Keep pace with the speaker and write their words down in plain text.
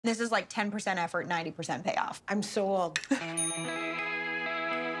This is like 10% effort, 90% payoff. I'm sold.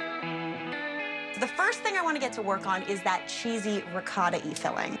 The first thing I want to get to work on is that cheesy ricotta-y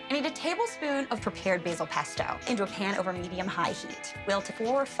filling. I need a tablespoon of prepared basil pesto into a pan over medium-high heat. Wilt 4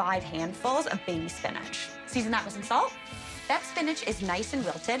 or 5 handfuls of baby spinach. Season that with some salt. That spinach is nice and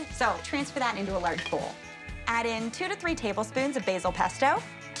wilted, so transfer that into a large bowl. Add in 2 to 3 tablespoons of basil pesto,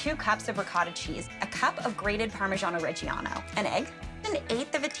 2 cups of ricotta cheese, a cup of grated Parmigiano Reggiano, an egg,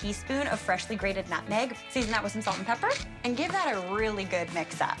 1/8 of a teaspoon of freshly grated nutmeg. Season that with some salt and pepper, and give that a really good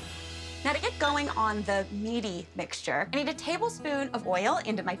mix-up. Now, to get going on the meaty mixture, I need a tablespoon of oil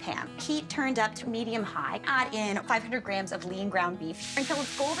into my pan. Heat turned up to medium-high. Add in 500 grams of lean ground beef until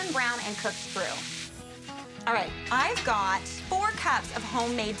it's golden brown and cooked through. All right, I've got 4 cups of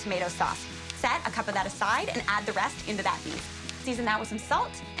homemade tomato sauce. Set a cup of that aside and add the rest into that beef. Season that with some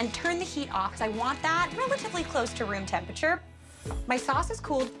salt and turn the heat off because I want that relatively close to room temperature. My sauce is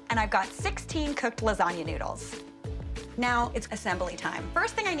cooled and I've got 16 cooked lasagna noodles. Now it's assembly time.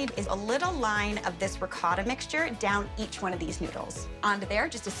 First thing I need is a little line of this ricotta mixture down each one of these noodles. Onto there,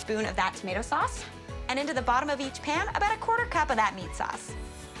 just a spoon of that tomato sauce, and into the bottom of each pan, about 1/4 cup of that meat sauce.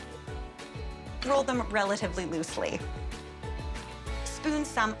 Roll them relatively loosely. Spoon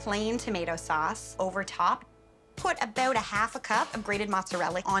some plain tomato sauce over top. Put about 1/2 cup of grated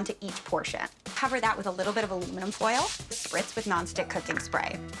mozzarella onto each portion. Cover that with a little bit of aluminum foil. Spritz with nonstick cooking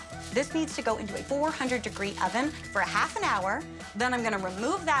spray. This needs to go into a 400-degree oven for 1/2 hour. Then I'm gonna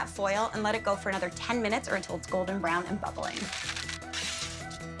remove that foil and let it go for another 10 minutes or until it's golden brown and bubbling.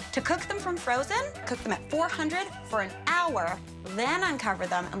 To cook them from frozen, cook them at 400 for an hour, then uncover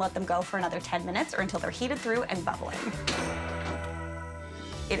them and let them go for another 10 minutes or until they're heated through and bubbling.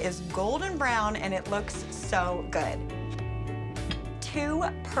 It is golden brown and it looks so good. 2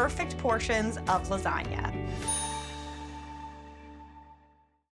 perfect portions of lasagna.